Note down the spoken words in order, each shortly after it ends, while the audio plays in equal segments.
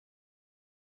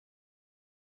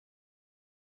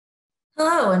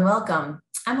Hello and welcome.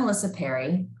 I'm Elissa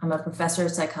Perry. I'm a professor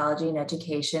of psychology and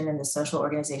education in the social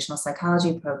organizational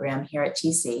psychology program here at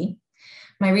TC.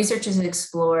 My research has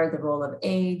explored the role of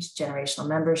age, generational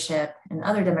membership, and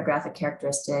other demographic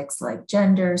characteristics like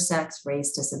gender, sex,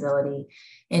 race, disability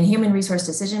in human resource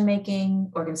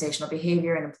decision-making, organizational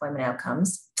behavior, and employment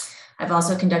outcomes. I've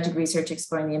also conducted research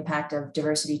exploring the impact of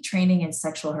diversity training and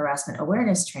sexual harassment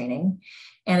awareness training.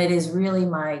 And it is really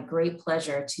my great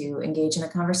pleasure to engage in a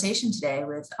conversation today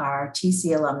with our TC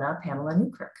alumna, Pamela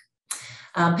Newkirk.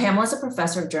 Pamela is a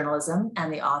professor of journalism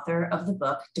and the author of the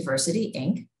book, Diversity,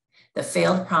 Inc., The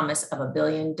Failed Promise of a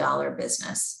Billion-Dollar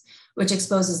Business, which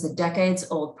exposes the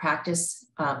decades-old practices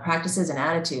and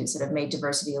attitudes that have made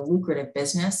diversity a lucrative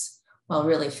business while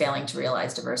really failing to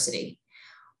realize diversity.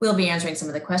 We'll be answering some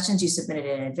of the questions you submitted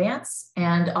in advance,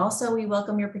 and also we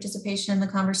welcome your participation in the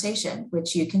conversation,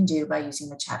 which you can do by using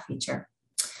the chat feature.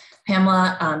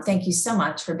 Pamela, thank you so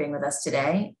much for being with us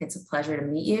today. It's a pleasure to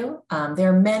meet you. There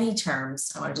are many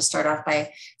terms. I wanted to start off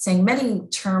by saying many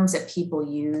terms that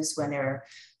people use when they're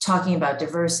talking about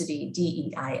diversity,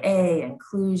 DEIA,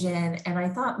 inclusion, and I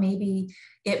thought maybe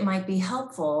it might be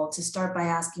helpful to start by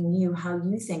asking you how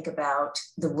you think about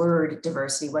the word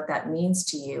diversity, what that means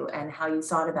to you, and how you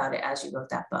thought about it as you wrote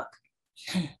that book.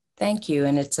 Thank you.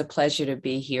 And it's a pleasure to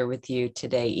be here with you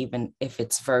today, even if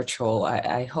it's virtual.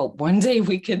 I hope one day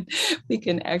we can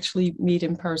actually meet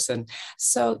in person.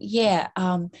 So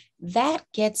that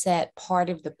gets at part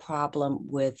of the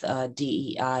problem with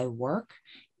DEI work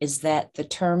is that the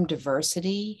term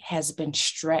diversity has been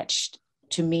stretched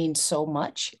to mean so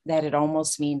much that it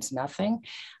almost means nothing.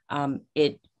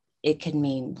 It can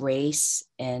mean race,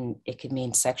 and it can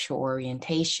mean sexual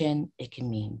orientation. It can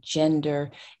mean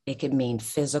gender. It can mean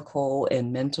physical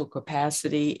and mental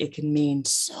capacity. It can mean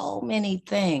so many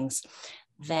things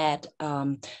that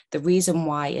the reason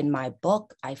why in my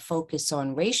book I focus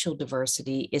on racial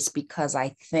diversity is because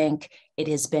I think it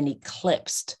has been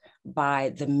eclipsed by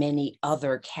the many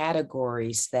other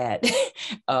categories that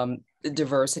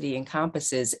diversity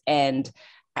encompasses. And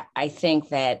I think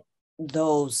that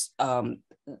those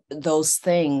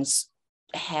things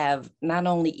have not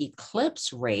only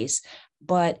eclipsed race,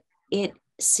 but it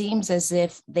seems as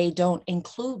if they don't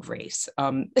include race,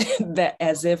 that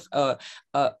as if a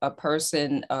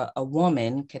person, a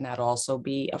woman cannot also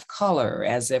be of color,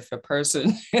 as if a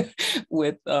person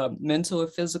with mental or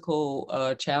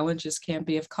physical challenges can't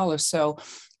be of color. So,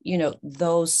 you know,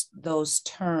 those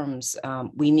terms,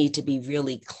 we need to be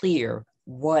really clear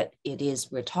what it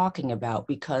is we're talking about,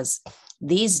 because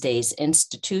these days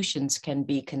institutions can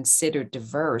be considered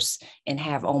diverse and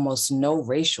have almost no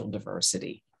racial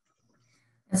diversity.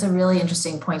 That's a really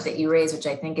interesting point that you raise, which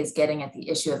I think is getting at the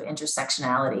issue of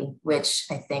intersectionality, which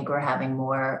I think we're having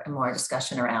more and more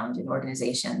discussion around in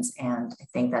organizations. And I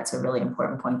think that's a really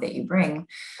important point that you bring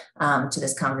to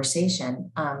this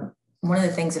conversation. One of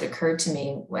the things that occurred to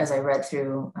me as I read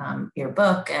through your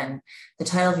book, and the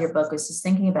title of your book was just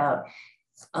thinking about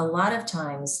a lot of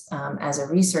times as a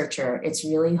researcher, it's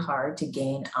really hard to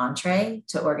gain entree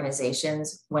to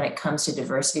organizations when it comes to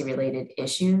diversity related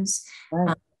issues.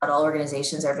 Right. Not all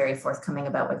organizations are very forthcoming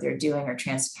about what they're doing or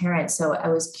transparent. So I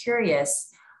was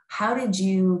curious, how did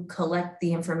you collect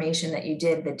the information that you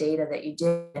did, the data that you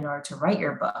did in order to write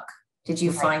your book? Did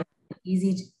you find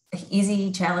it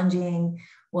easy, challenging?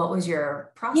 What was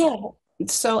your process? Yeah.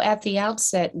 So at the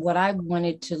outset, what I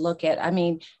wanted to look at, I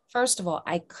mean, first of all,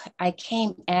 I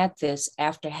came at this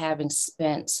after having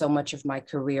spent so much of my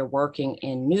career working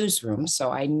in newsrooms. So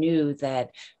I knew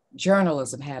that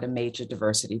journalism had a major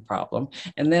diversity problem.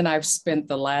 And then I've spent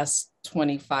the last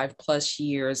 25 plus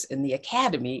years in the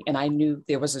academy, and I knew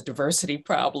there was a diversity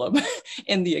problem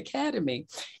in the academy.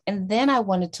 And then I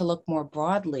wanted to look more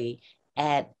broadly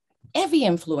at every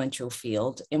influential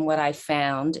field. And what I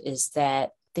found is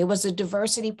that there was a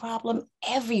diversity problem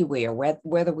everywhere,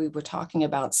 whether we were talking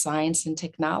about science and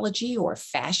technology or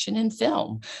fashion and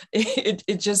film.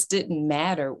 It just didn't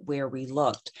matter where we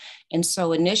looked. And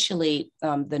so initially,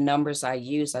 the numbers I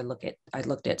used, I looked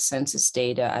at census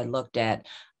data, I looked at,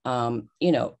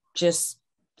 just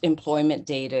employment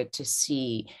data to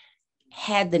see,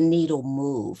 had the needle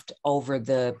moved over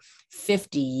the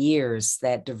 50 years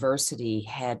that diversity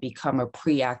had become a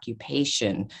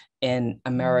preoccupation in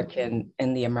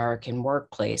the American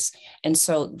workplace. And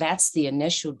so that's the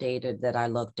initial data that I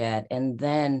looked at. And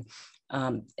then,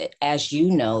 as you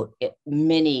know,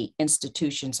 many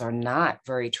institutions are not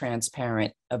very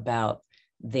transparent about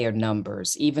their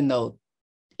numbers, even though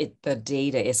the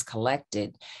data is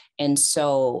collected. And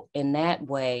so in that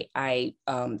way,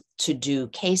 to do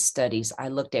case studies, I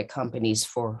looked at companies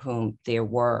for whom there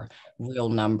were real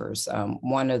numbers.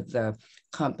 One of the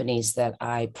companies that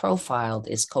I profiled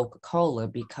is Coca-Cola,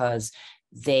 because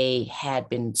they had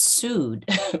been sued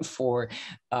for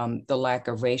the lack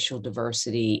of racial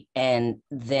diversity, and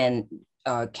then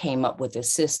came up with a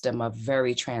system of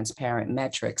very transparent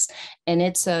metrics. And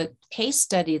it's a case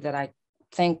study that I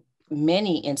think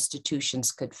many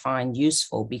institutions could find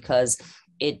useful, because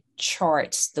it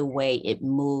charts the way it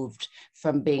moved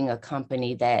from being a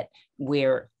company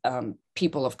where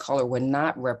people of color were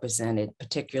not represented,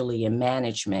 particularly in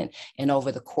management, and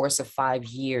over the course of 5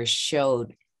 years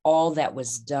showed all that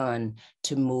was done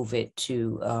to move it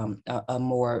to a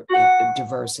more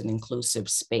diverse and inclusive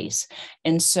space.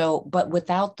 And so, but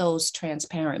without those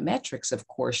transparent metrics, of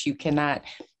course, you cannot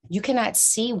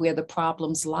see where the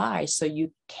problems lie. So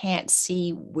you can't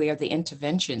see where the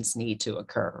interventions need to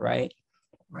occur, right?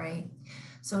 Right.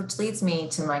 So it leads me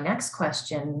to my next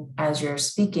question. As you're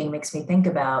speaking, makes me think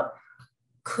about,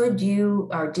 could you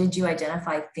or did you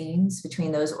identify themes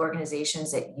between those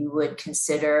organizations that you would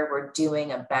consider were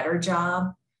doing a better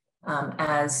job,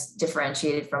 as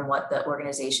differentiated from what the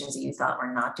organizations that you thought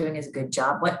were not doing as a good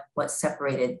job? What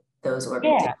separated those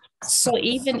organizations? Yeah. So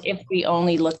even if we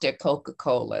only looked at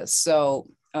Coca-Cola, so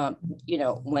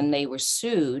when they were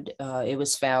sued, it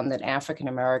was found that African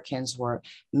Americans were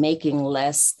making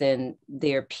less than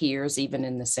their peers, even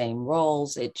in the same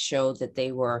roles. It showed that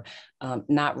they were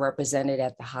not represented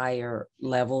at the higher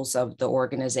levels of the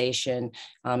organization.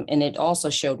 And it also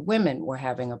showed women were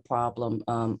having a problem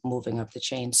moving up the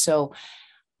chain. So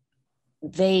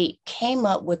they came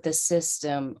up with a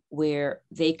system where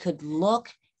they could look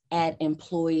at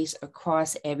employees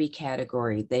across every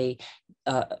category. They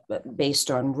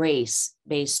based on race,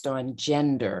 based on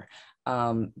gender,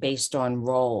 based on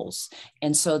roles.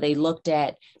 And so they looked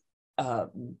at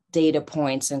data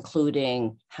points,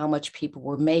 including how much people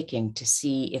were making, to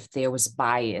see if there was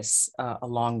bias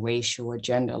along racial or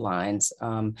gender lines.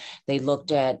 They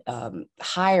looked at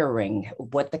hiring,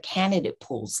 what the candidate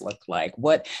pools look like.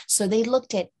 So they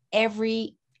looked at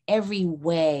every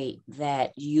way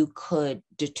that you could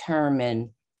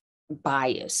determine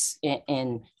bias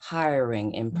in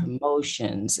hiring and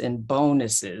promotions and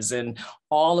bonuses, and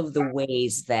all of the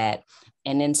ways that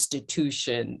an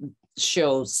institution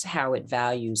shows how it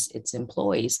values its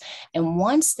employees. And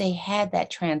once they had that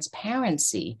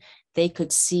transparency, they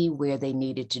could see where they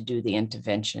needed to do the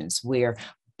interventions, where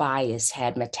bias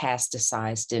had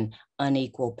metastasized in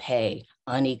unequal pay,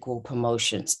 unequal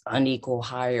promotions, unequal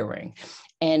hiring.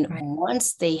 And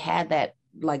once they had that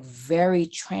very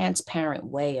transparent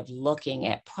way of looking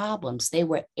at problems, they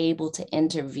were able to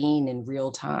intervene in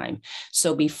real time.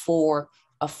 So before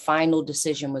a final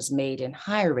decision was made in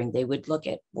hiring, they would look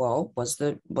at, well, was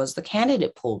the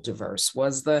candidate pool diverse?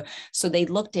 So they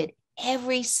looked at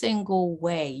every single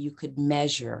way you could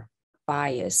measure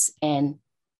bias, and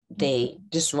they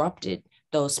disrupted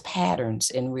those patterns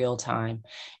in real time.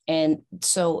 And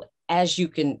so, as you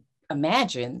can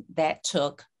imagine, that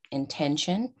took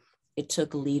intention. It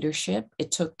took leadership,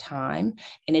 it took time,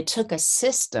 and it took a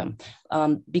system,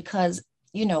 because,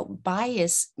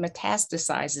 bias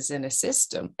metastasizes in a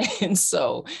system. And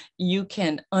so you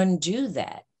can undo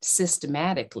that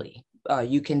systematically.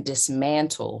 You can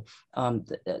dismantle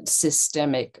the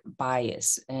systemic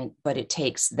bias, but it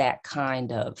takes that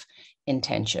kind of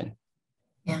intention.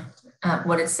 Yeah.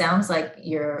 What it sounds like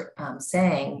you're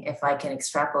saying, if I can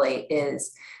extrapolate,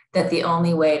 is that the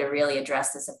only way to really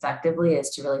address this effectively is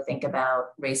to really think about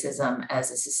racism as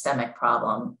a systemic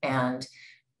problem. And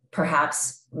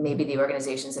perhaps maybe the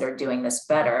organizations that are doing this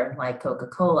better, like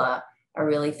Coca-Cola, are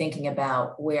really thinking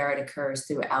about where it occurs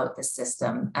throughout the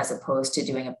system, as opposed to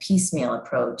doing a piecemeal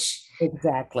approach.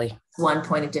 Exactly. One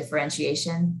point of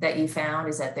differentiation that you found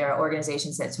is that there are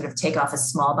organizations that sort of take off a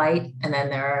small bite, and then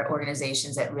there are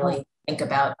organizations that really think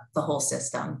about the whole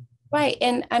system. Right.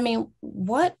 And I mean,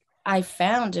 what I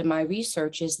found in my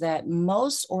research is that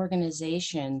most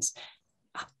organizations,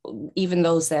 even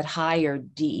those that hire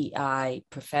DEI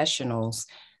professionals,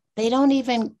 they don't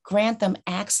even grant them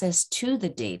access to the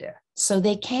data. So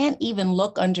they can't even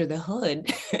look under the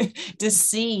hood to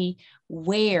see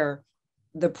where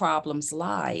the problems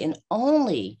lie. And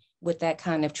only with that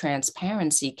kind of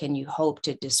transparency can you hope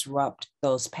to disrupt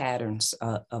those patterns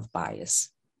of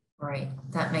bias. Right.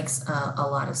 That makes a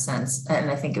lot of sense. And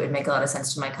I think it would make a lot of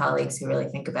sense to my colleagues who really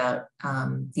think about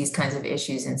these kinds of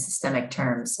issues in systemic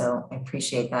terms. So I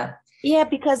appreciate that. Yeah,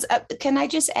 because can I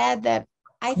just add that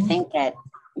I think that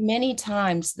many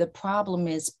times the problem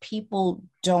is people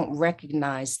don't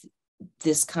recognize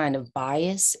this kind of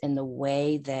bias in the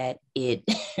way that it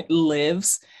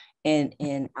lives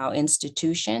in our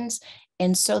institutions.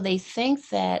 And so they think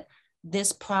that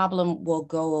this problem will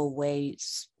go away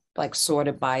like sort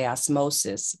of by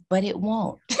osmosis, but it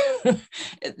won't.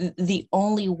 The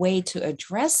only way to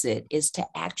address it is to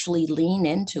actually lean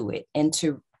into it and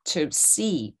to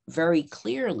see very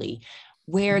clearly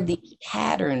where the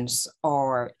patterns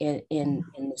are in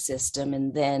the system,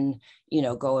 and then,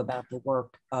 go about the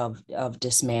work of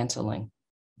dismantling.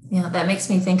 Yeah, that makes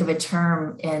me think of a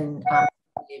term in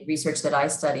research that I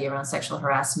study around sexual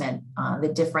harassment,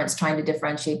 trying to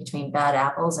differentiate between bad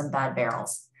apples and bad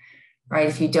barrels, right?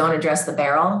 If you don't address the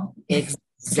barrel,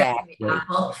 exactly. The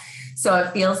apple. So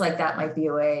it feels like that might be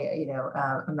a way,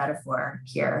 a metaphor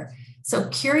here. So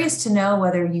curious to know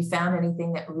whether you found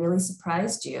anything that really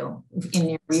surprised you in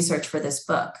your research for this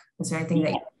book. Is there anything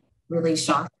that you really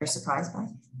shocked or surprised by?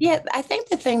 Yeah, I think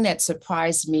the thing that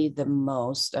surprised me the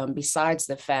most, besides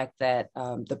the fact that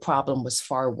the problem was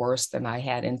far worse than I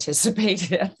had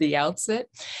anticipated at the outset,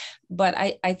 but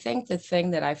I think the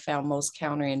thing that I found most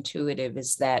counterintuitive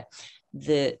is that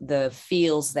the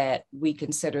fields that we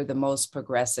consider the most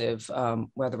progressive,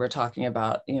 whether we're talking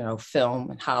about, film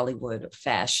and Hollywood,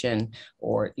 fashion,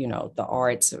 or, the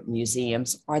arts or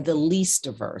museums, are the least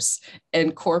diverse,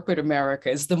 and corporate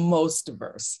America is the most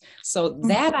diverse. So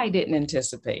that I didn't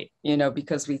anticipate,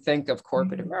 because we think of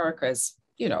corporate America as,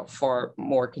 far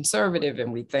more conservative,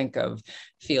 and we think of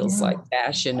fields like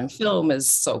fashion and film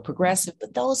as so progressive,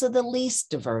 but those are the least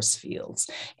diverse fields.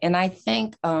 And I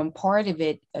think part of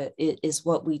it is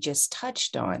what we just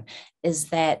touched on, is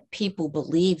that people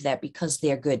believe that because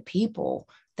they're good people,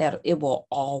 that it will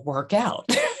all work out.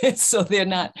 So they're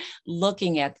not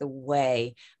looking at the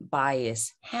way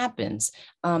bias happens.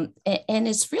 And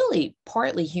it's really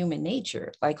partly human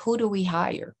nature. Like, who do we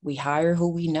hire? We hire who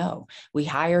we know. We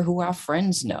hire who our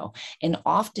friends know. And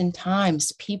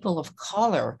oftentimes people of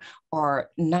color are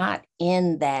not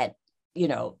in that,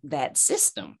 that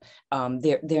system.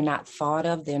 They're not thought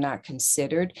of, they're not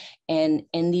considered. And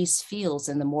in these fields,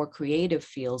 in the more creative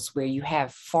fields where you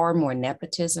have far more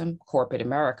nepotism, corporate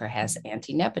America has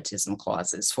anti-nepotism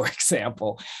clauses, for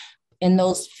example. In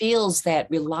those fields that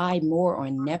rely more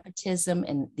on nepotism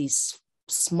and these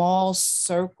small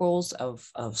circles of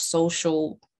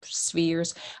social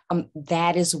spheres,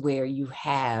 that is where you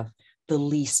have the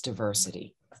least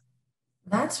diversity.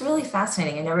 That's really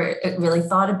fascinating. I never really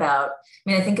thought about,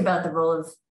 I think about the role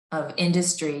of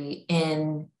industry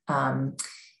in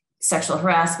sexual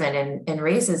harassment and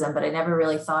racism, but I never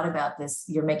really thought about this.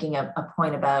 You're making a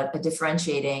point about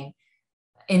differentiating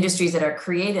industries that are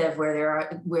creative,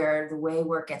 where the way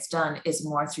work gets done is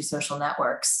more through social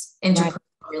networks, interpersonal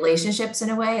relationships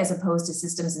in a way, as opposed to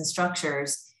systems and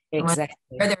structures. Exactly.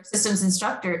 Where there are systems and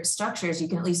structures, you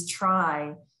can at least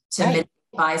try to mitigate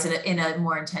bias in a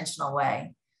more intentional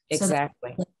way.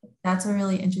 Exactly. So that's a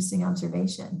really interesting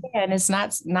observation. Yeah, and it's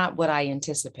not what I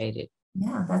anticipated.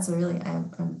 Yeah, that's I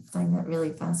find that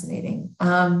really fascinating.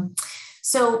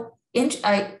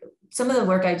 Some of the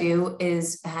work I do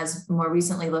has more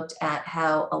recently looked at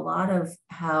how a lot of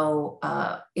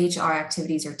HR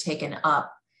activities are taken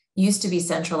up used to be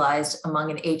centralized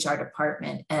among an HR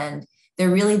department, and they're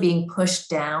really being pushed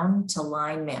down to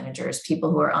line managers,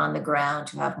 people who are on the ground,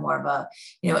 who have more of a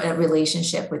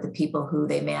relationship with the people who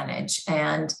they manage.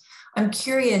 And I'm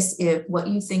curious what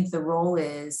you think the role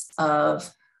is of,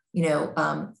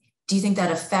 do you think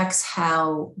that affects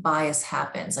how bias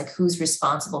happens? Like, who's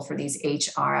responsible for these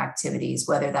HR activities,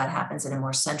 whether that happens in a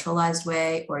more centralized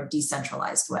way or a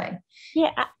decentralized way?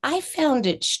 Yeah, I found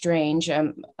it strange.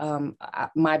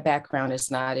 My background is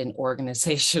not in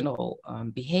organizational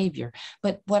behavior,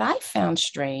 but what I found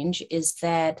strange is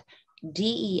that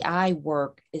DEI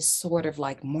work is sort of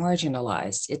like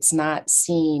marginalized. It's not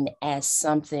seen as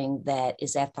something that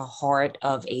is at the heart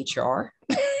of HR,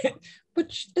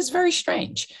 which is very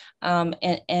strange.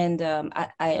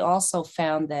 I also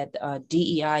found that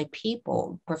DEI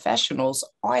professionals,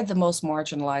 are the most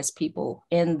marginalized people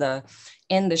in the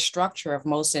structure of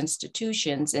most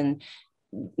institutions. And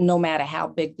no matter how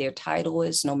big their title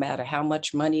is, no matter how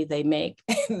much money they make,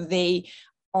 they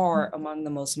are among the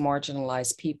most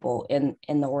marginalized people in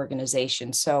the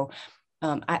organization. So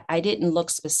I didn't look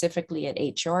specifically at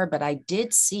HR, but I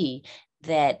did see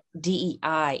that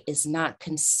DEI is not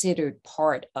considered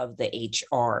part of the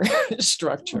HR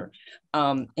structure.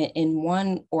 In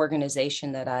one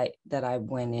organization that I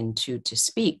went into to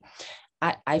speak,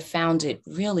 I found it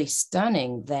really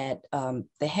stunning that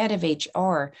the head of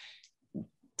HR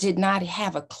did not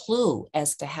have a clue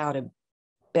as to how to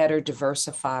better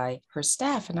diversify her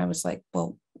staff. And I was like,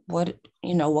 well, what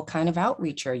kind of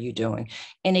outreach are you doing?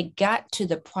 And it got to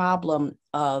the problem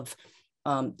of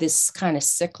this kind of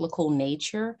cyclical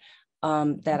nature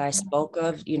that I spoke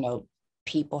of,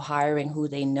 people hiring who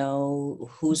they know,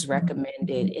 who's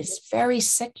recommended. It's very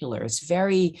secular. It's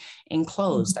very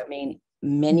enclosed. I mean,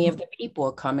 many of the people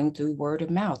are coming through word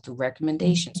of mouth, through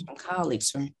recommendations from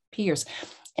colleagues, from peers.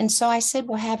 And so I said,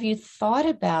 well, have you thought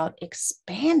about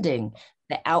expanding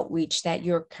the outreach that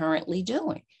you're currently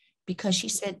doing? Because she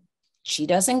said she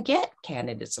doesn't get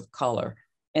candidates of color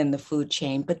in the food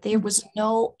chain, but there was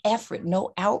no effort,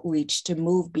 no outreach to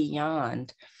move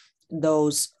beyond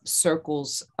those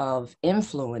circles of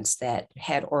influence that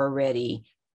had already,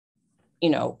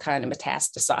 kind of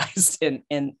metastasized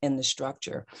in the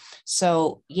structure.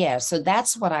 So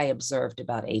that's what I observed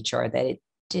about HR, that it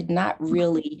did not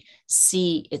really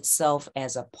see itself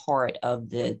as a part of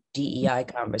the DEI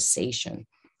conversation.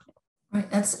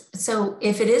 Right. So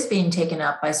if it is being taken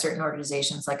up by certain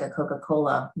organizations like a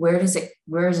Coca-Cola, where is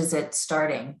it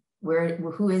starting?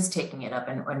 Who is taking it up,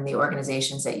 and the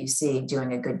organizations that you see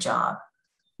doing a good job?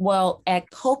 Well,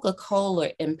 at Coca-Cola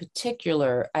in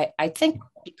particular, I think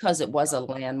because it was a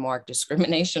landmark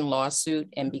discrimination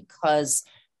lawsuit, and because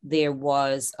there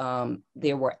were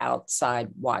outside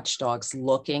watchdogs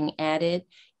looking at it,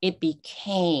 it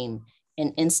became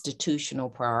an institutional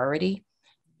priority.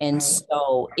 And Right.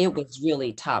 so it was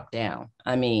really top down.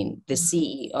 I mean, the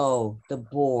CEO, the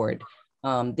board,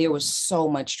 there was so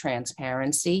much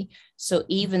transparency. So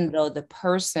even though the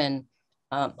person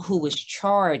who was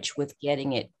charged with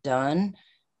getting it done,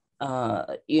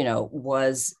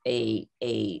 was he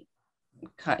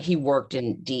worked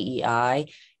in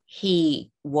DEI,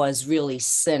 he was really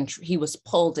central. He was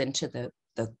pulled into the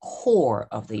core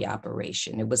of the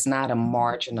operation. It was not a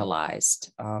marginalized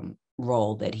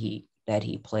role that he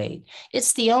played.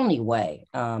 It's the only way.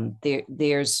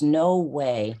 There's no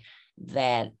way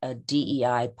that a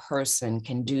DEI person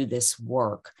can do this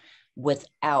work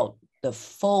without the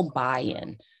full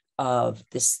buy-in of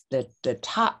the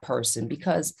top person.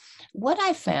 Because what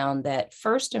I found that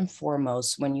first and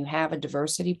foremost, when you have a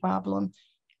diversity problem,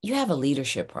 you have a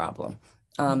leadership problem.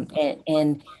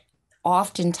 And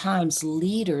oftentimes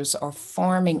leaders are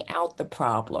farming out the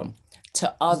problem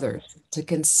to others, to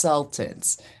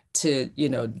consultants, to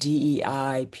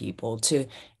DEI people.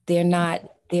 They're not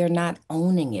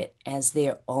owning it as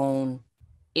their own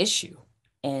issue.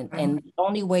 And the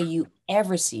only way you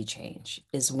ever see change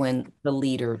is when the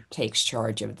leader takes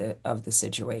charge of the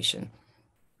situation.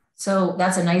 So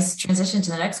that's a nice transition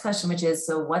to the next question, which is,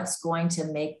 so what's going to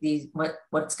make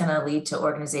what's going to lead to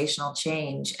organizational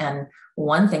change? And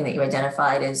one thing that you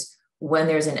identified is when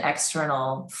there's an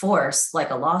external force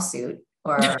like a lawsuit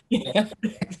or a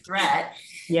threat,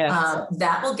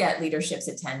 that will get leadership's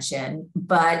attention.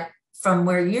 But from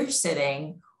where you're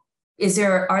sitting,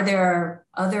 are there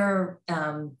other,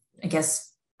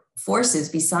 forces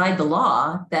beside the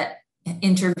law that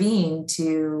intervene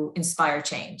to inspire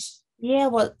change? Yeah,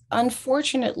 well,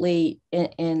 unfortunately,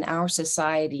 in our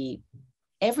society,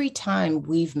 every time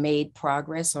we've made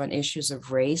progress on issues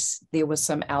of race, there was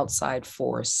some outside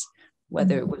force,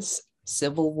 whether it was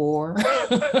Civil War,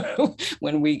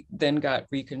 when we then got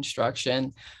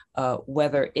Reconstruction,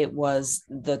 whether it was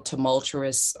the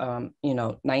tumultuous,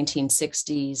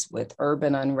 1960s with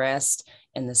urban unrest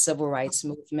and the Civil Rights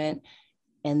Movement.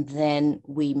 And then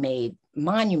we made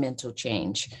monumental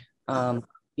change,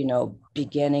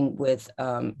 beginning with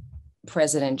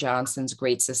President Johnson's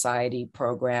Great Society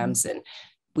programs. And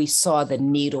we saw the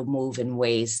needle move in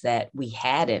ways that we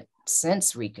hadn't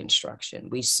since Reconstruction.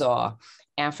 We saw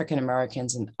African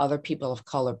Americans and other people of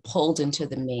color pulled into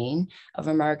the main of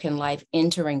American life,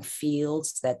 entering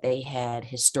fields that they had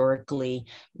historically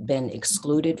been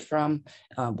excluded from,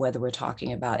 whether we're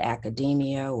talking about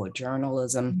academia or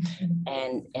journalism.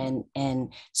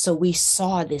 And so we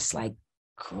saw this like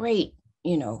great,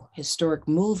 historic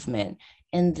movement.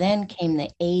 And then came the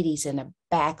 80s and a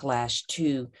backlash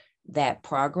to that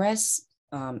progress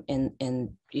under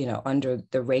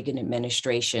the Reagan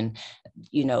administration.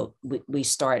 We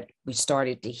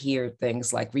started to hear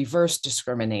things like reverse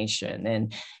discrimination,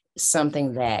 and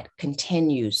something that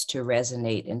continues to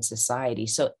resonate in society.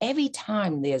 So every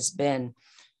time there's been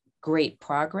great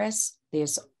progress,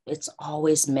 it's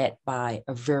always met by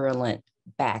a virulent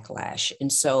backlash.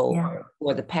 And so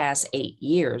for the past 8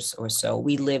 years or so,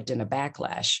 we lived in a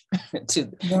backlash to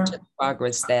the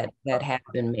progress that had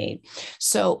been made.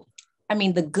 So, I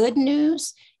mean, the good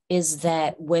news is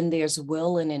that when there's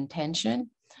will and intention,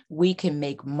 we can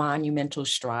make monumental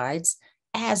strides,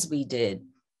 as we did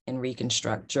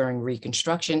during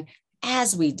Reconstruction,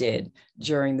 as we did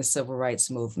during the civil rights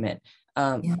movement.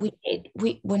 Yeah.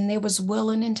 We when there was will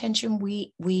and intention,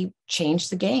 we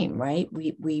changed the game, right?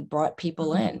 We brought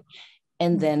people in,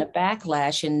 and then a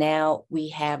backlash, and now we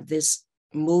have this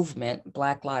movement,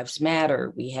 Black Lives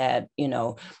Matter. We had,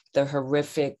 the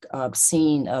horrific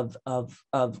scene of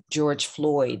George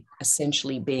Floyd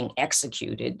essentially being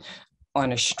executed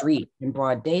on a street in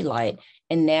broad daylight.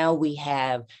 And now we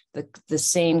have the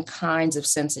same kinds of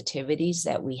sensitivities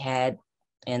that we had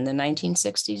in the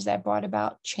 1960s that brought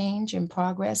about change and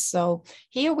progress. So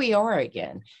here we are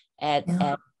again at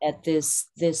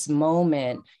this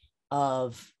moment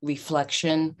of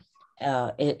reflection,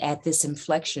 at this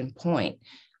inflection point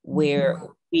where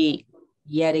we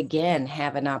yet again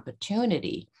have an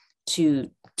opportunity to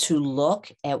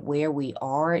look at where we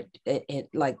are,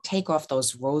 like take off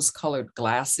those rose-colored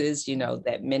glasses,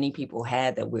 that many people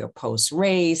had, that we're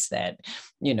post-race, that,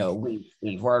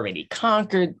 we've already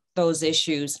conquered those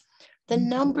issues. The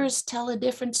numbers tell a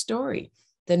different story.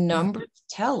 The numbers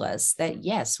tell us that,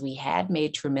 yes, we had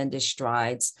made tremendous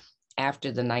strides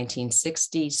after the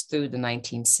 1960s through the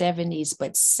 1970s,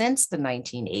 but since the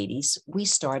 1980s, we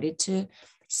started to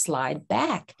slide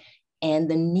back, and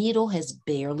the needle has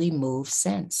barely moved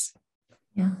since.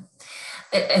 Yeah.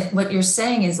 What you're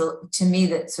saying is, to me,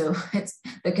 it's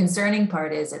the concerning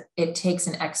part is it takes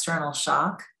an external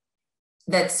shock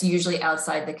that's usually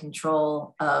outside the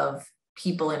control of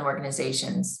people in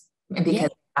organizations, and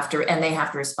because they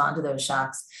have to respond to those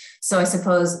shocks. So I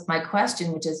suppose my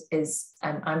question, which is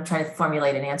I'm trying to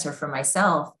formulate an answer for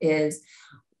myself, is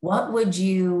what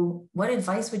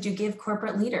advice would you give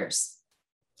corporate leaders?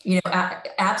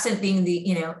 Absent being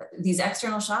these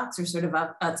external shocks are sort of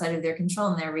outside of their control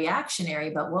and they're reactionary,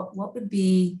 but what would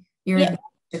be your advice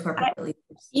to corporate leaders?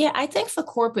 Yeah, I think for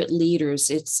corporate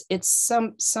leaders, it's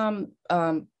some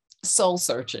soul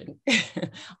searching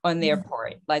on their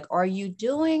part. Like, are you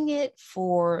doing it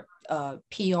for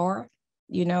PR,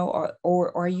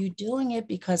 or are you doing it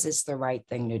because it's the right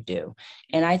thing to do?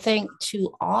 And I think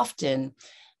too often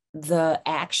the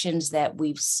actions that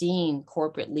we've seen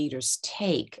corporate leaders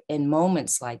take in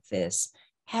moments like this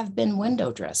have been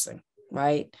window dressing,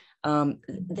 right?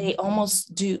 They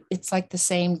almost do, it's like the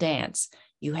same dance.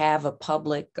 You have a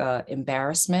public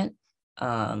embarrassment,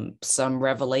 some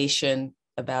revelation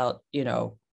about,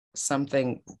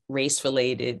 something race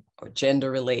related or gender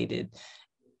related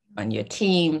on your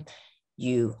team.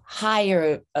 You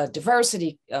hire a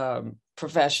diversity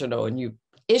professional and you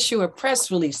issue a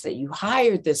press release that you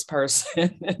hired this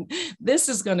person and this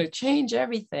is going to change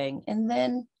everything. And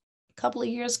then a couple of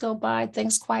years go by,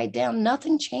 things quiet down,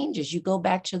 nothing changes. You go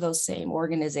back to those same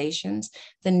organizations.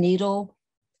 The needle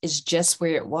is just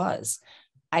where it was.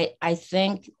 I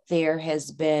think there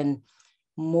has been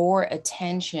more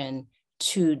attention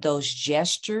to those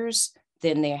gestures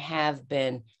than there have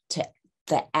been to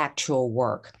the actual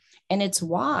work. And it's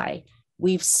why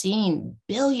we've seen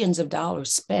billions of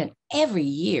dollars spent every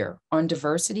year on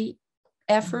diversity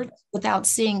efforts without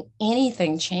seeing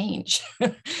anything change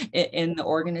in the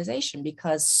organization,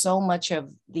 because so much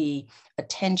of the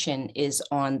attention is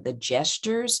on the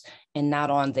gestures and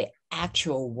not on the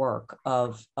actual work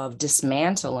of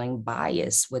dismantling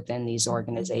bias within these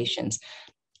organizations.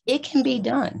 It can be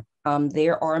done.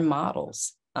 There are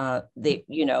models, but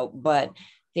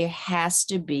there has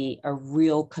to be a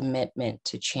real commitment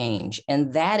to change.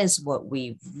 And that is what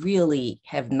we really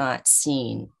have not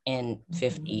seen in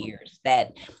 50 years,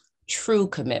 that true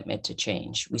commitment to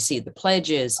change. We see the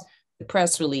pledges, the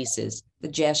press releases, the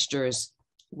gestures,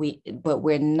 but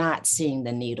we're not seeing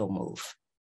the needle move.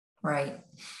 Right.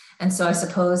 And so I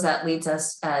suppose that leads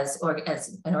us as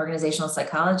an organizational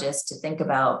psychologist to think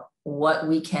about what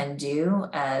we can do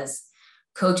as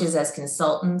coaches, as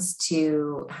consultants,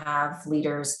 to have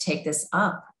leaders take this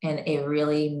up in a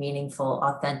really meaningful,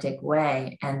 authentic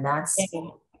way. And that's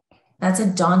a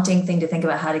daunting thing to think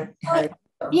about how to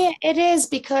Yeah, it is,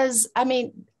 because I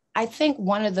think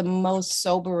one of the most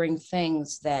sobering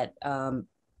things that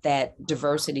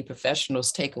diversity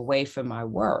professionals take away from my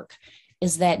work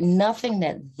is that nothing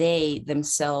that they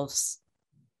themselves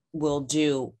will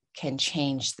do can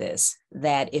change this.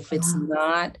 That if it's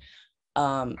not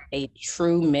a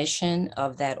true mission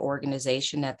of that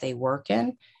organization that they work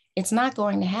in, it's not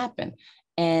going to happen.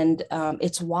 And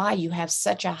it's why you have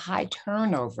such a high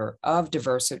turnover of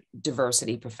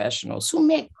diversity professionals who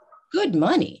make good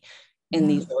money in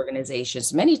these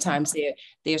organizations. Many times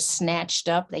they're snatched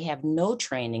up. They have no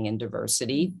training in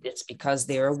diversity. It's because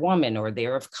they're a woman or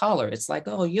they're of color. It's like,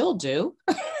 oh, you'll do.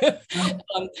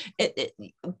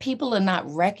 People are not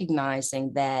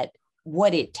recognizing that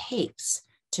what it takes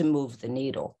to move the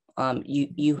needle.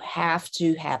 You have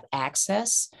to have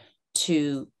access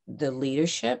to the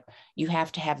leadership. You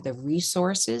have to have the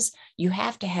resources. You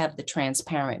have to have the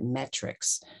transparent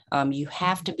metrics. You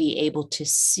have to be able to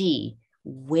see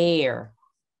where,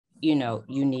 you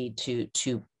need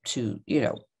to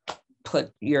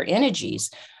put your energies.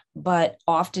 But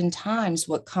oftentimes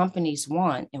what companies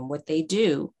want and what they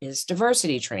do is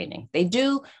diversity training. They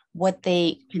do what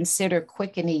they consider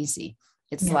quick and easy.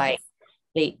 It's like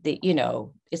they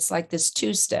it's like this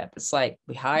two-step. It's like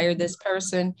we hire this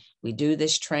person, we do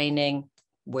this training,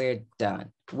 we're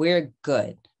done. We're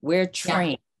good. We're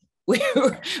trained.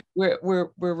 We're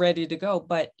ready to go.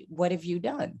 But what have you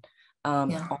done?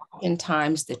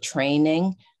 Oftentimes the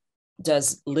training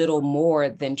does little more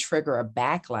than trigger a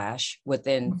backlash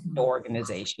within the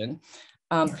organization.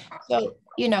 So,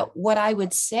 what I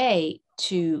would say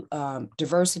to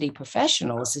diversity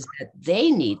professionals is that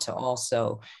they need to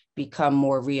also become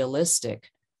more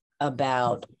realistic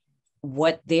about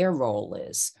what their role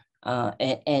is.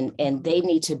 And they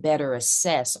need to better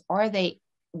assess,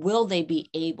 will they be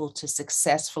able to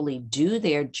successfully do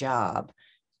their job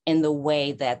in the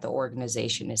way that the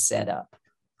organization is set up?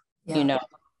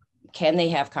 Can they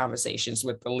have conversations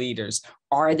with the leaders?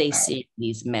 Are they seeing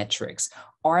these metrics?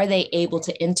 Are they able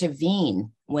to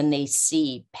intervene when they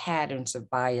see patterns of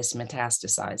bias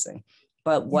metastasizing?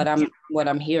 But what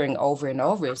I'm hearing over and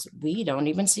over is we don't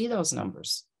even see those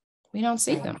numbers. We don't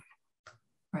see them.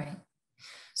 Right.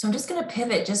 So I'm just going to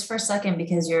pivot just for a second,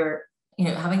 because you're,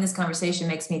 having this conversation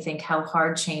makes me think how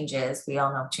hard change is. We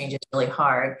all know change is really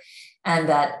hard, and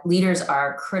that leaders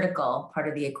are a critical part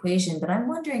of the equation. But I'm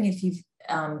wondering if you've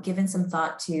given some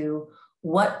thought to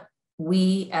what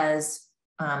we as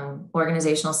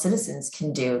organizational citizens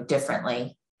can do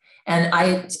differently. And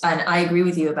I agree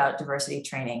with you about diversity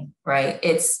training, right?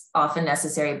 It's often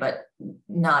necessary, but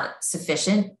not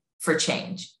sufficient for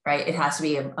change, right? It has to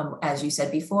be, as you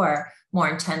said before, more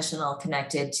intentional,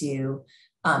 connected to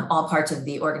all parts of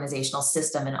the organizational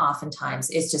system. And oftentimes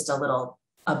it's just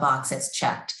a box that's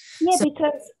checked. Yeah,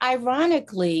 because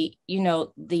ironically,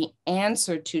 the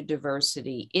answer to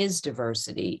diversity is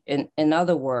diversity. In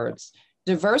other words,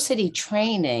 diversity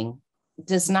training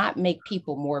does not make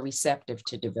people more receptive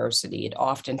to diversity. It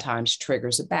oftentimes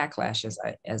triggers a backlash,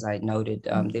 as I noted.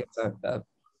 There's a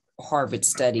Harvard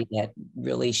study that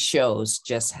really shows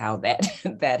just how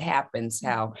that happens.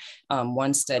 How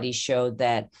one study showed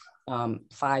that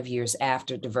 5 years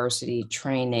after diversity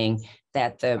training,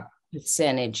 that the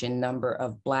percentage and number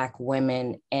of Black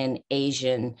women and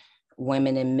Asian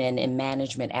women and men in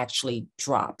management actually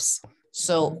drops.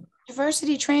 So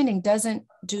diversity training doesn't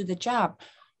do the job.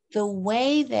 The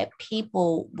way that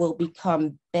people will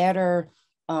become better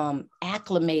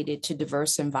acclimated to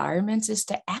diverse environments is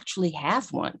to actually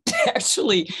have one, to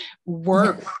actually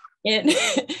work in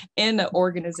an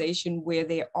organization where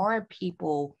there are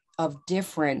people of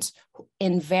difference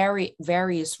in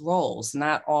various roles,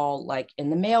 not all like in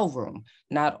the mailroom,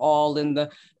 not all in the,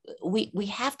 we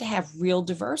have to have real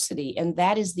diversity. And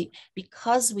that is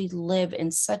because we live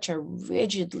in such a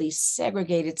rigidly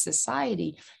segregated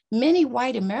society, many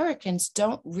white Americans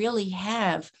don't really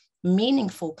have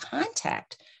meaningful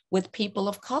contact with people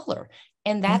of color.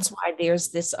 And that's why there's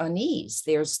this unease,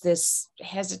 there's this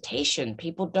hesitation.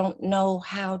 People don't know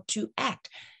how to act.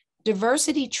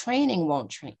 Diversity training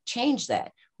won't change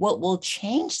that. What will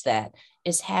change that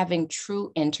is having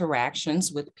true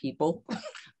interactions with people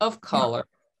of color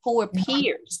who are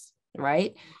peers,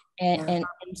 right? And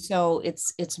so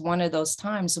it's one of those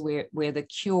times where the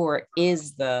cure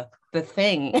is the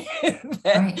thing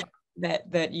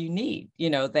that you need,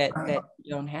 that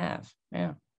you don't have.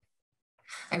 Yeah.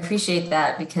 I appreciate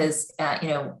that, because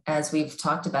as we've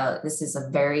talked about, this is a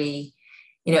very,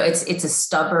 it's a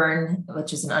stubborn,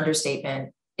 which is an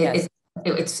understatement.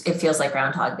 It feels like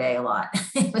Groundhog Day a lot.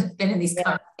 We've been in these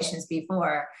conversations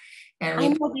before. And I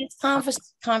know these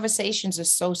conversations are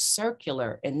so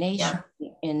circular in nature,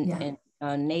 in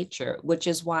nature, which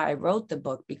is why I wrote the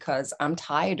book, because I'm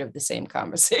tired of the same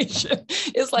conversation.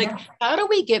 It's like, how do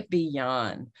we get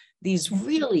beyond these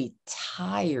really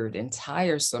tired and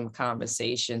tiresome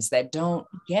conversations that don't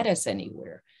get us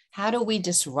anywhere? How do we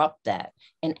disrupt that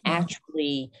and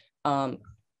actually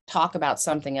talk about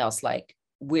something else, like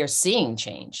we're seeing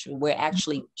change, we're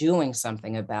actually doing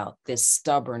something about this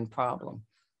stubborn problem?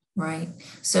 Right.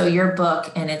 So your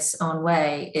book, in its own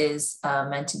way, is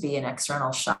meant to be an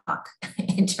external shock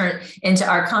into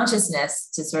our consciousness,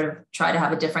 to sort of try to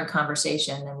have a different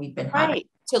conversation than we've been having.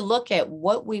 To look at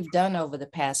what we've done over the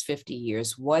past 50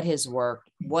 years, what has worked,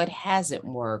 what hasn't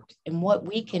worked, and what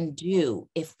we can do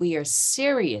if we are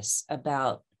serious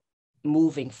about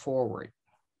moving forward.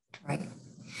 Right.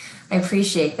 I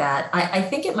appreciate that. I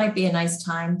think it might be a nice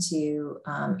time to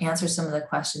answer some of the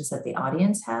questions that the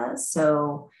audience has.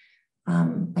 So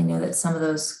I know that some of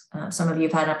you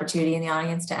have had an opportunity in the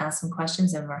audience to ask some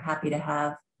questions, and we're happy to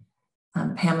have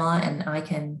Pamela and I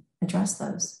can address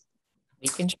those. We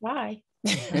can try.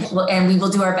 Well, and we will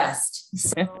do our best.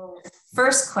 So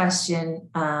first question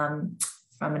from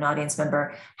an audience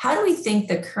member: how do we think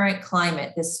the current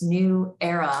climate, this new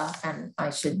era, and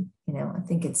I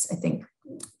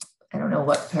don't know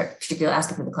what particular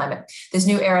aspect of the climate, this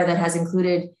new era that has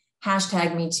included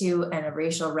 #MeToo and a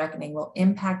racial reckoning will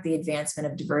impact the advancement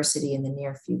of diversity in the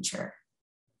near future?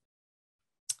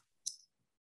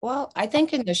 Well, I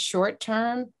think in the short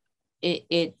term,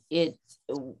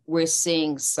 we're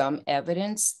seeing some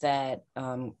evidence that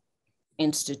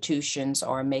institutions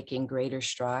are making greater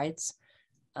strides.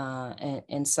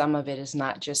 And some of it is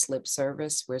not just lip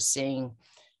service. We're seeing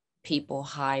people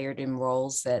hired in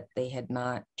roles that they had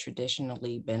not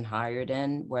traditionally been hired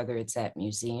in, whether it's at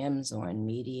museums or in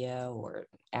media or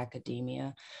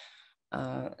academia,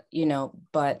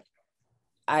 but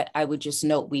I would just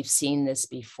note, we've seen this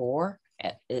before.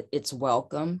 It's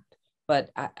welcome, but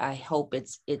I hope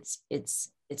it's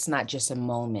not just a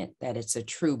moment, that it's a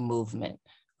true movement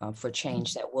for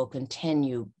change that will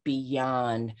continue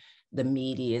beyond the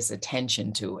media's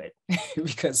attention to it,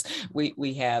 because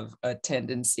we have a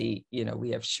tendency,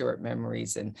 we have short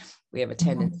memories, and we have a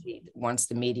tendency, once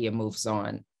the media moves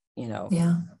on,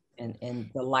 and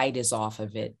the light is off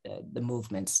of it, the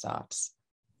movement stops.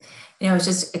 It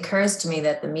just occurs to me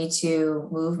that the Me Too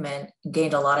movement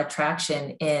gained a lot of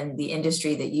traction in the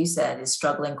industry that you said is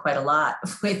struggling quite a lot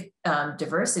with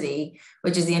diversity,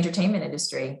 which is the entertainment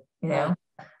industry, Right.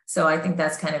 So I think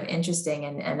that's kind of interesting.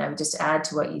 And I would just add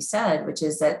to what you said, which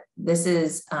is that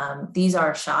these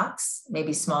are shocks,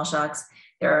 maybe small shocks.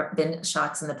 There have been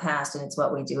shocks in the past, and it's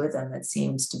what we do with them that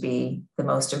seems to be the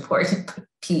most important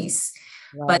piece.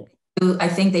 Right. But I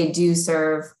think they do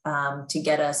serve to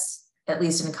get us, at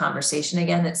least in a conversation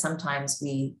again, that sometimes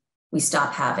we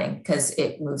stop having because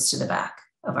it moves to the back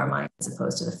of our mind as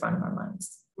opposed to the front of our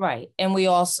minds. Right. And we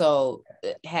also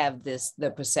have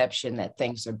the perception that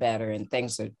things are better and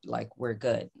things are like, we're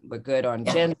good. We're good on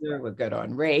gender, we're good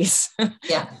on race.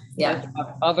 Yeah.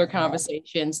 Other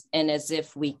conversations. And as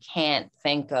if we can't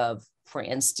think of, for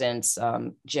instance,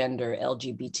 gender,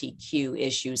 LGBTQ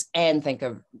issues, and think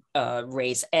of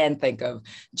race, and think of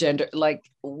gender, like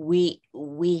we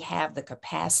have the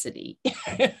capacity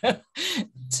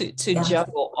to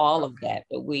juggle all of that,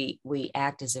 but we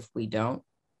act as if we don't.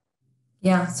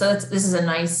 Yeah, so this is a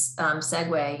nice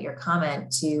segue, your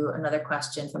comment, to another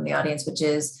question from the audience, which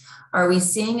is, are we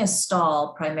seeing a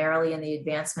stall primarily in the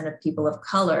advancement of people of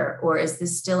color, or is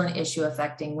this still an issue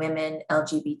affecting women,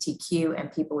 LGBTQ,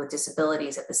 and people with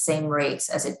disabilities at the same rates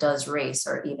as it does race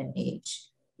or even age?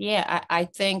 Yeah, I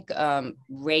think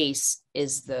race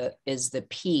is the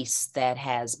piece that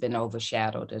has been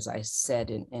overshadowed, as I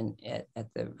said at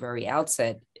the very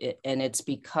outset, and it's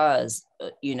because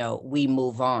we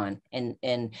move on, and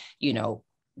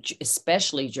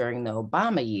especially during the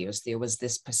Obama years, there was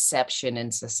this perception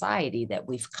in society that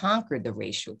we've conquered the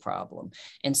racial problem,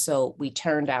 and so we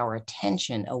turned our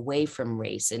attention away from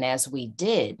race, and as we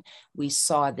did, we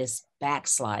saw this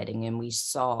backsliding, and we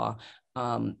saw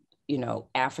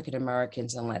African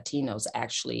Americans and Latinos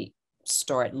actually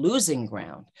start losing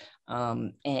ground.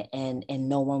 And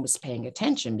no one was paying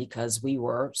attention because we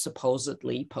were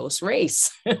supposedly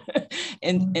post-race.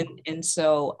 and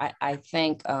so I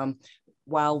think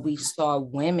while we saw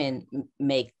women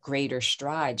make greater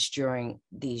strides during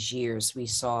these years, we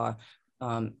saw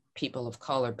people of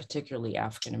color, particularly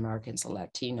African Americans and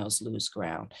Latinos, lose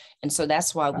ground. And so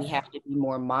that's why we have to be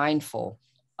more mindful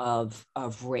of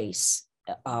race.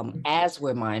 As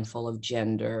we're mindful of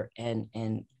gender and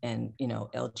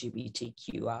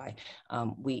LGBTQI,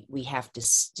 we have to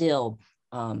still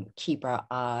keep our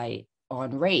eye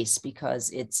on race,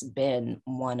 because it's been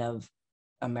one of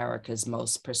America's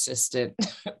most persistent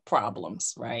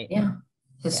problems, right? Yeah,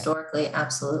 historically,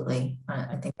 absolutely.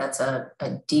 I think that's a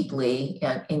deeply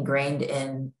ingrained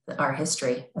in our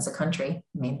history as a country.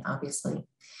 I mean, obviously.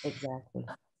 Exactly.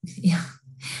 Yeah.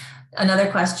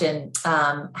 Another question,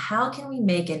 how can we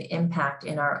make an impact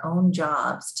in our own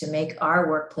jobs to make our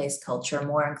workplace culture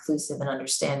more inclusive and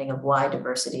understanding of why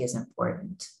diversity is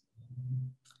important?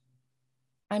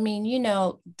 I mean,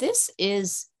 this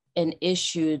is an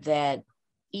issue that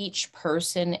each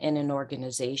person in an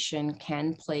organization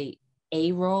can play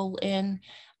a role in.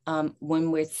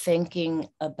 When we're thinking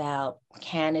about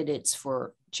candidates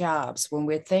for jobs, when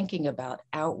we're thinking about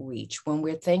outreach, when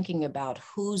we're thinking about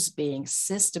who's being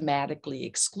systematically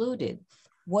excluded,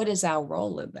 what is our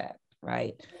role in that,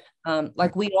 right?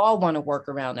 Like we all want to work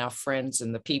around our friends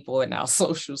and the people in our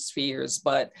social spheres,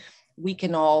 but we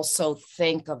can also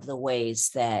think of the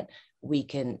ways that we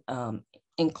can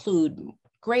include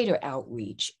greater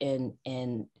outreach in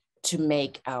to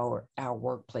make our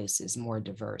workplaces more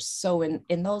diverse. So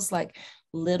in those like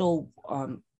little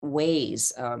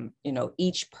ways,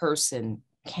 each person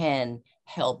can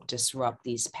help disrupt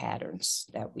these patterns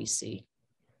that we see.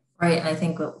 Right. And I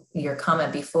think what your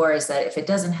comment before is that if it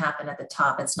doesn't happen at the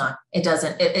top, it's not going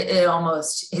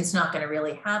to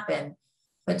really happen.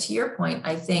 But to your point,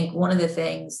 I think one of the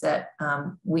things that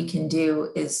we can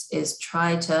do is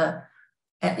try to,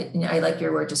 I like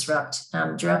your word disrupt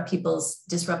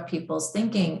people's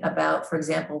thinking about, for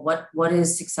example, what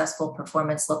does successful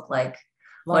performance look like?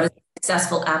 What does a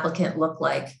successful applicant look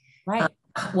like? Right.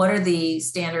 What are the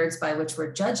standards by which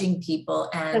we're judging people?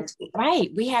 And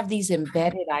right, we have these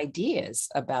embedded ideas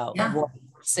about what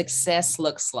success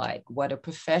looks like, what a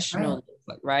professional looks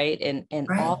like, right? And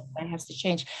all that has to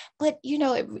change. But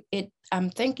I'm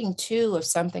thinking too of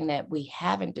something that we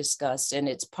haven't discussed, and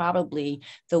it's probably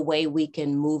the way we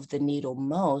can move the needle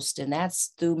most, and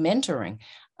that's through mentoring.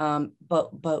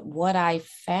 But what I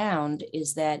found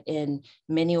is that in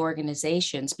many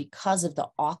organizations, because of the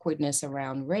awkwardness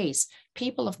around race,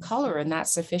 people of color are not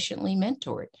sufficiently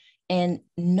mentored. And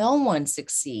no one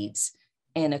succeeds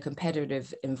in a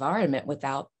competitive environment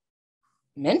without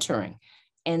mentoring.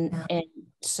 And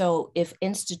so if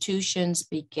institutions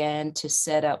began to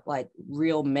set up like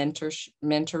real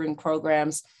mentoring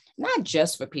programs, not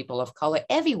just for people of color,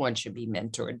 everyone should be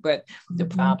mentored. But the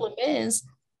problem is,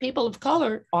 people of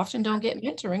color often don't get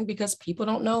mentoring because people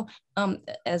don't know.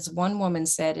 As one woman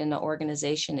said in the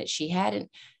organization, that she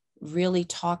hadn't really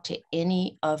talked to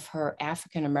any of her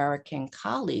African-American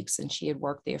colleagues, and she had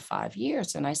worked there 5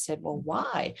 years. And I said, well,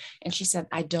 why? And she said,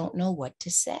 I don't know what to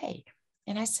say.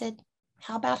 And I said,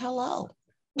 how about hello?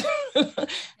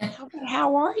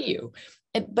 How are you?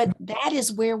 But that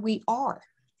is where we are.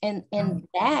 And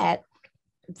that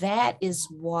is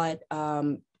what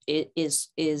it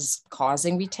is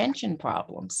causing retention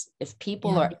problems. If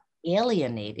people are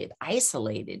alienated,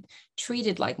 isolated,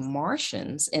 treated like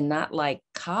Martians and not like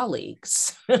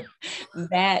colleagues,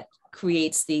 that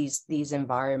creates these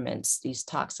environments, these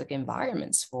toxic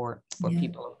environments for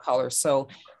people of color. So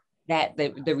that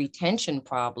the retention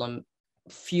problem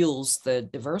fuels the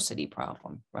diversity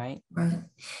problem, right? Right.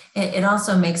 It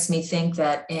also makes me think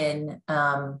that in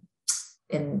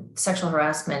sexual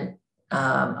harassment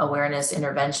awareness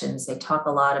interventions, they talk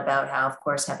a lot about how, of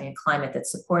course, having a climate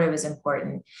that's supportive is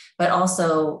important, but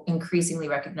also increasingly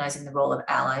recognizing the role of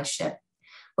allyship,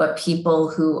 what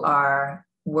people who are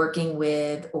working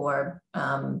with or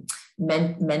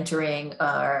mentoring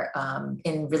or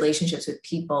in relationships with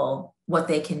people, what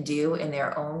they can do in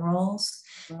their own roles.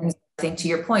 Right. And I think to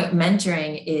your point,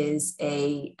 mentoring is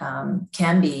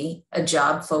can be a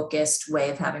job-focused way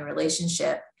of having a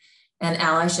relationship. And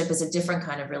allyship is a different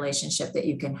kind of relationship that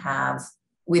you can have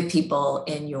with people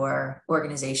in your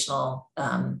organizational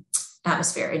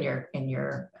atmosphere, in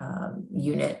your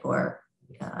unit or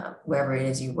wherever it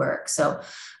is you work. So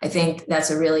I think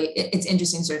that's it's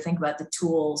interesting to sort of think about the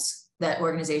tools that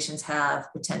organizations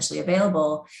have potentially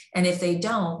available. And if they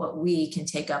don't, what we can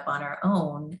take up on our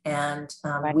own, and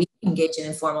we engage in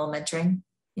informal mentoring.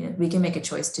 We can make a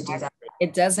choice to do that.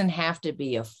 It doesn't have to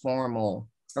be a formal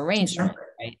arrangement,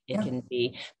 right? It can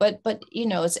be, but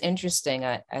it's interesting.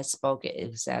 I spoke, it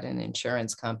was at an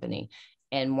insurance company,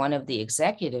 and one of the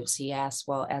executives, he asked,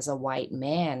 well, as a white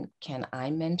man, can I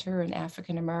mentor an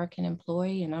African-American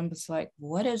employee? And I'm just like,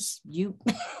 what does you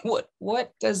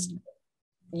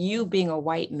being a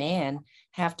white man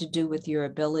have to do with your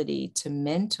ability to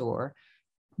mentor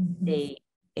a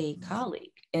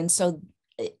colleague? And so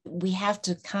we have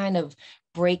to kind of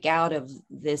break out of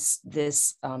this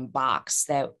box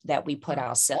that we put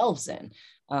ourselves in.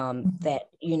 That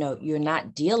you're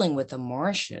not dealing with a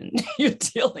Martian, you're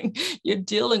dealing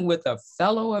with a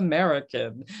fellow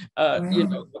American, a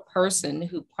person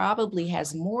who probably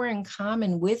has more in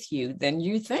common with you than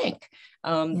you think.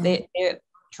 They're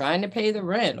trying to pay the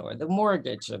rent or the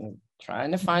mortgage and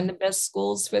trying to find the best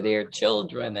schools for their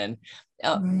children, and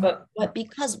but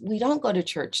because we don't go to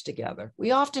church together,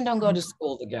 we often don't go to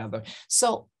school together.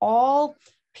 So all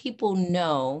people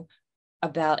know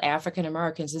about African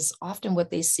Americans is often what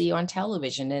they see on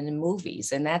television and in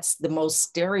movies. And that's the most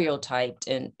stereotyped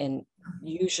and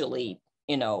usually,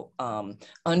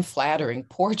 unflattering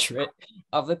portrait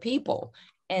of a people.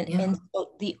 And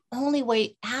so the only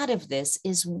way out of this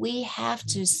is we have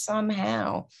to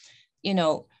somehow,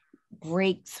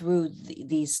 break through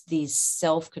these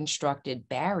self-constructed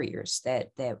barriers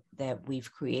that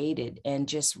we've created and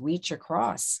just reach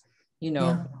across,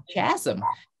 chasm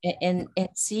and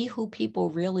see who people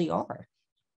really are.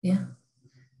 Yeah,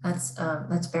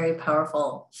 that's very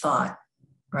powerful thought,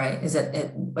 right?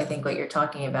 I think what you're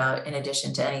talking about, in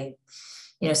addition to any,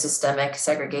 systemic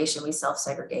segregation, we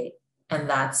self-segregate, and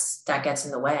that gets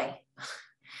in the way.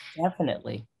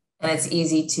 Definitely. And it's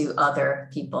easy to other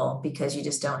people because you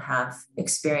just don't have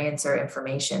experience or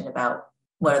information about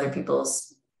what other people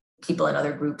in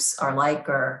other groups are like,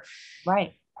 or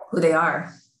right, who they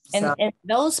are. And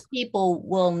those people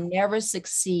will never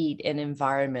succeed in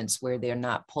environments where they're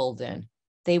not pulled in.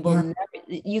 They will never,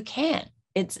 you can't.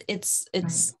 It's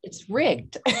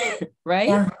rigged, right?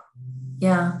 Yeah.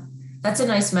 Yeah. That's a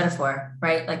nice metaphor,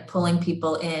 right? Like pulling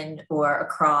people in or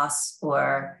across,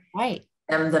 or right.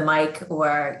 The mic,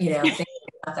 or, things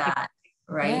like that,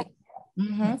 right? Yeah.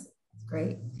 Mm-hmm. That's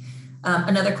great.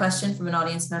 Another question from an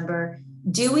audience member.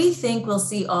 Do we think we'll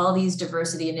see all these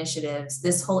diversity initiatives,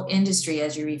 this whole industry,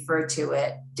 as you refer to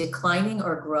it, declining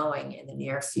or growing in the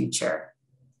near future?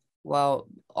 Well,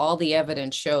 all the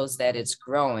evidence shows that it's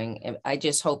growing. And I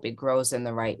just hope it grows in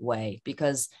the right way,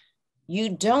 because you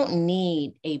don't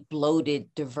need a bloated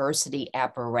diversity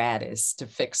apparatus to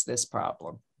fix this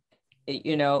problem.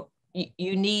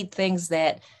 You need things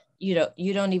that, you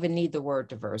don't even need the word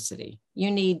diversity.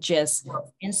 You need just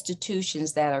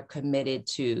institutions that are committed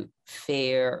to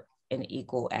fair and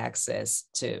equal access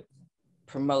to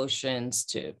promotions,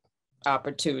 to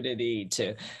opportunity,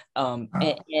 to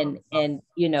and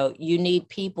you need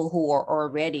people who are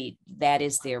already, that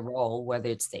is their role, whether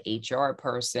it's the HR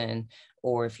person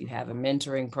or if you have a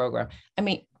mentoring program. I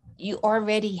mean, you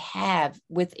already have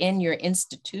within your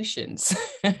institutions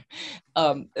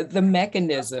the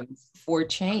mechanisms for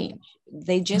change.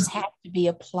 They just have to be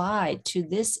applied to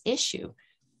this issue.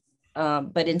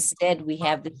 But instead we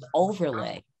have this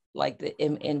overlay,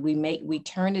 and we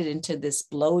turn it into this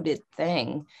bloated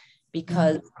thing,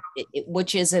 because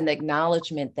which is an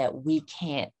acknowledgement that we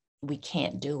can't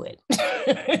do it.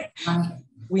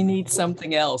 We need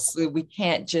something else. We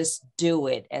can't just do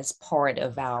it as part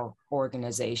of our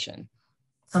organization.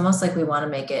 It's almost like we want to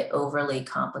make it overly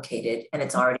complicated, and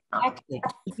it's already complicated.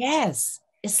 Yes.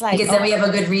 It's like, because then we have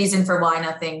a good reason for why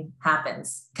nothing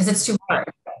happens, because it's too hard.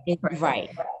 Right.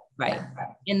 Yeah.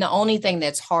 And the only thing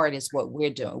that's hard is what we're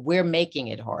doing. We're making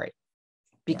it hard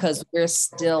because we're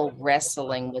still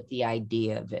wrestling with the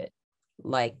idea of it.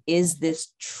 Like, is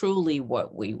this truly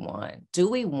what we want? Do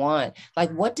we want,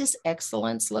 what does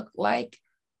excellence look like?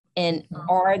 And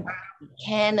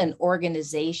can an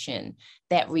organization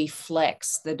that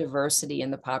reflects the diversity in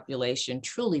the population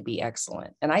truly be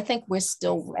excellent? And I think we're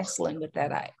still wrestling with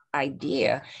that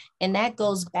idea. And that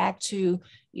goes back to,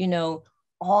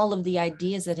 all of the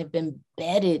ideas that have been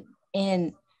embedded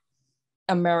in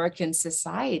American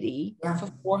society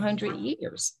for 400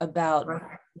 years about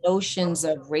notions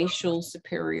of racial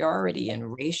superiority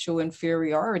and racial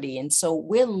inferiority. And so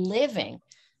we're living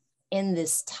in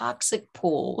this toxic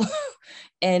pool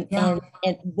and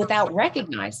without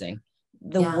recognizing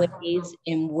the ways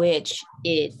in which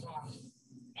it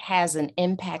has an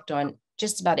impact on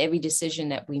just about every decision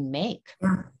that we make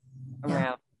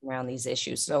around these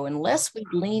issues. So unless we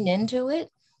lean into it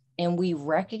and we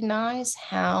recognize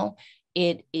how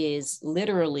it is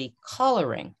literally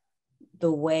coloring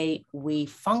the way we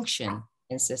function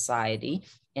in society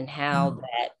and how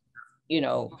that,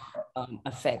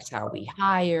 affects how we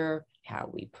hire, how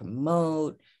we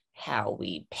promote, how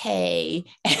we pay,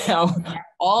 how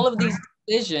all of these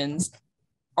decisions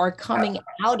are coming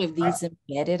out of these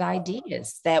embedded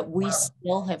ideas that we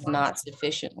still have not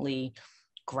sufficiently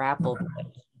grappled with.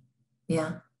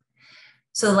 Yeah.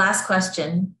 So last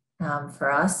question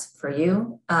for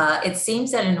you. It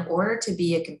seems that in order to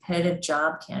be a competitive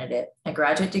job candidate, a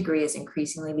graduate degree is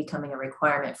increasingly becoming a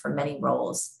requirement for many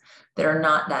roles that are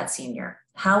not that senior.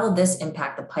 How will this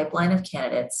impact the pipeline of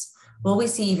candidates? Will we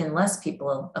see even less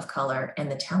people of color in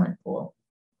the talent pool?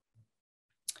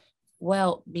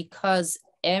 Well, because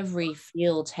every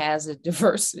field has a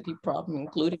diversity problem,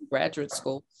 including graduate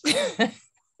school.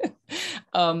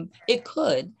 It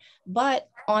could, but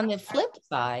on the flip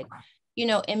side,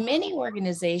 in many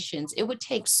organizations, it would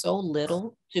take so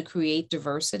little to create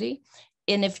diversity.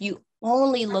 And if you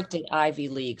only looked at Ivy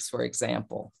Leagues, for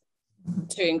example,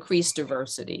 to increase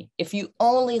diversity, if you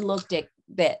only looked at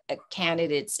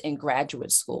candidates in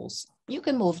graduate schools, you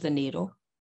can move the needle.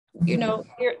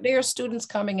 There are students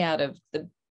coming out of the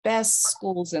best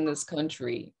schools in this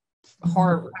country,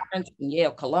 Harvard, Princeton,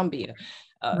 Yale, Columbia,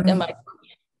 MIT.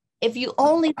 If you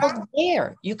only look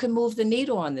there, you can move the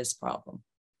needle on this problem.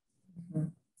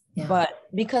 but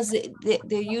because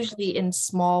they're usually in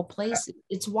small places.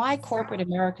 It's why corporate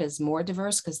America is more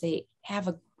diverse, because they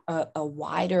have a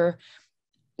wider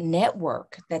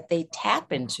network that they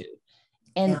tap into.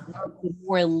 And the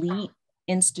more elite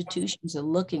institutions are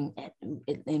looking at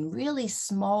in really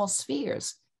small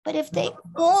spheres. But if they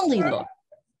only look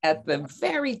at the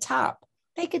very top,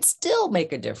 they could still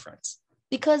make a difference,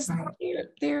 because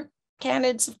they're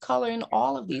candidates of color in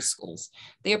all of these schools.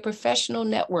 They're professional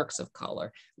networks of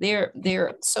color. They're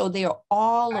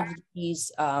all of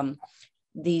these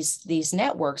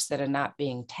networks that are not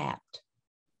being tapped.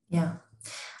 Yeah.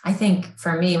 I think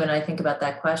for me, when I think about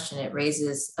that question, it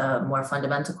raises a more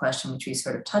fundamental question, which we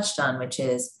sort of touched on, which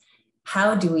is,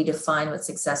 how do we define what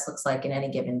success looks like in any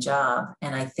given job?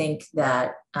 And I think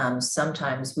that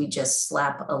sometimes we just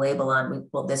slap a label on,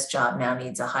 well, this job now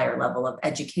needs a higher level of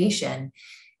education.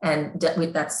 And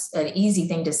that's an easy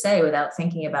thing to say without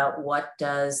thinking about what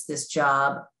does this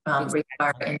job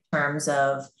require in terms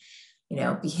of,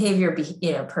 behavior,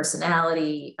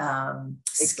 personality,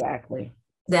 exactly,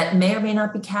 that may or may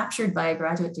not be captured by a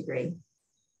graduate degree.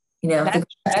 The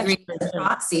degree is a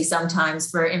proxy sometimes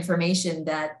for information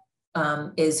that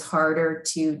is harder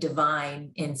to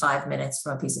divine in 5 minutes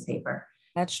from a piece of paper.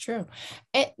 That's true.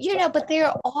 And, but there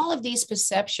are all of these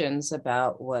perceptions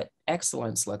about what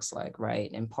excellence looks like,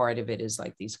 right? And part of it is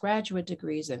like these graduate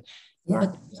degrees.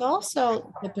 But there's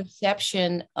also the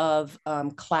perception of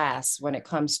class when it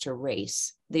comes to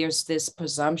race. There's this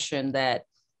presumption that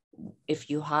if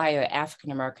you hire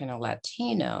African-American or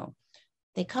Latino,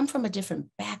 they come from a different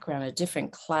background, a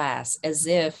different class, as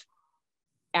if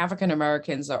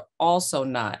African-Americans are also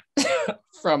not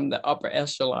from the upper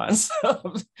echelons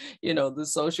of, the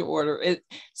social order.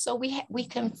 So we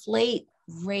conflate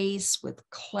race with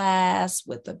class,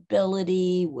 with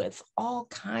ability, with all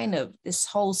kind of this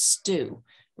whole stew,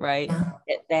 right?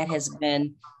 That has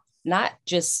been not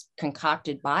just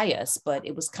concocted by us, but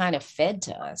it was kind of fed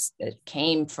to us. It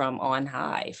came from on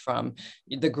high, from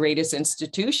the greatest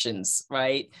institutions,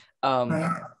 right?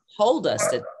 Told us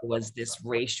that there was this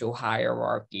racial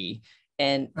hierarchy,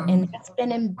 and that's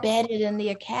been embedded in the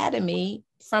academy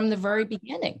from the very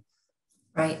beginning.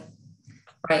 Right.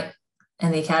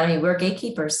 And the academy, we're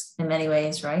gatekeepers in many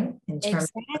ways, right?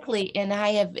 Exactly. And I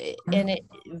have,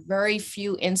 very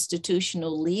few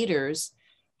institutional leaders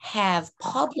have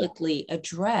publicly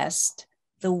addressed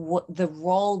the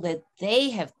role that they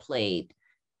have played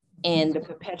in the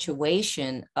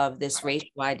perpetuation of this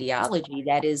racial ideology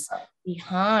that is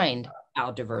behind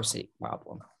our diversity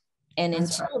problem. And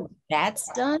until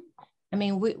that's done, I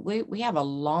mean, we have a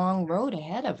long road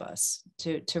ahead of us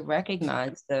to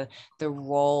recognize the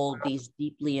role these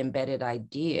deeply embedded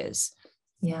ideas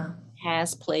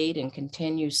has played and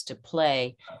continues to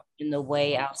play in the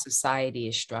way our society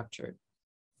is structured.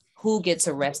 Who gets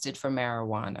arrested for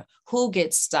marijuana? Who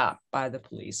gets stopped by the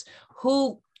police?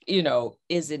 Who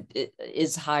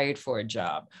is hired for a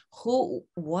job?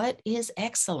 What is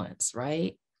excellence,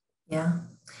 right? Yeah.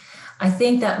 I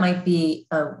think that might be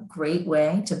a great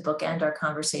way to bookend our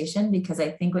conversation, because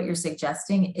I think what you're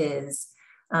suggesting is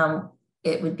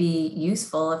it would be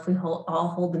useful if we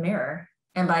all hold the mirror.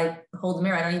 And by hold the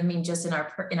mirror, I don't even mean just in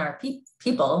our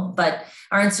people, but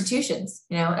our institutions.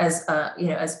 As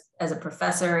a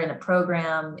professor in a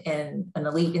program in an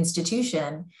elite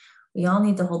institution, we all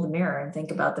need to hold the mirror and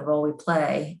think about the role we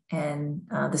play, and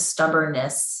the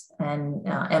stubbornness and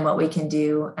what we can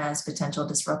do as potential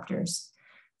disruptors.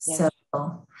 Yes.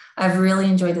 So I've really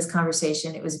enjoyed this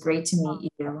conversation. It was great to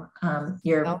meet you.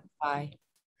 Your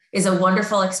is a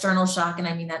wonderful external shock, and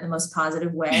I mean that in the most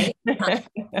positive way.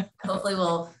 Hopefully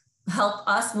will help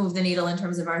us move the needle in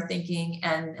terms of our thinking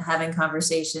and having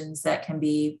conversations that can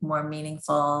be more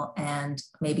meaningful and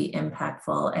maybe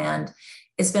impactful. And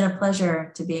it's been a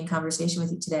pleasure to be in conversation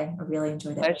with you today. I really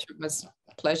enjoyed it.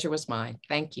 Pleasure was mine.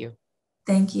 Thank you.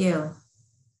 Thank you.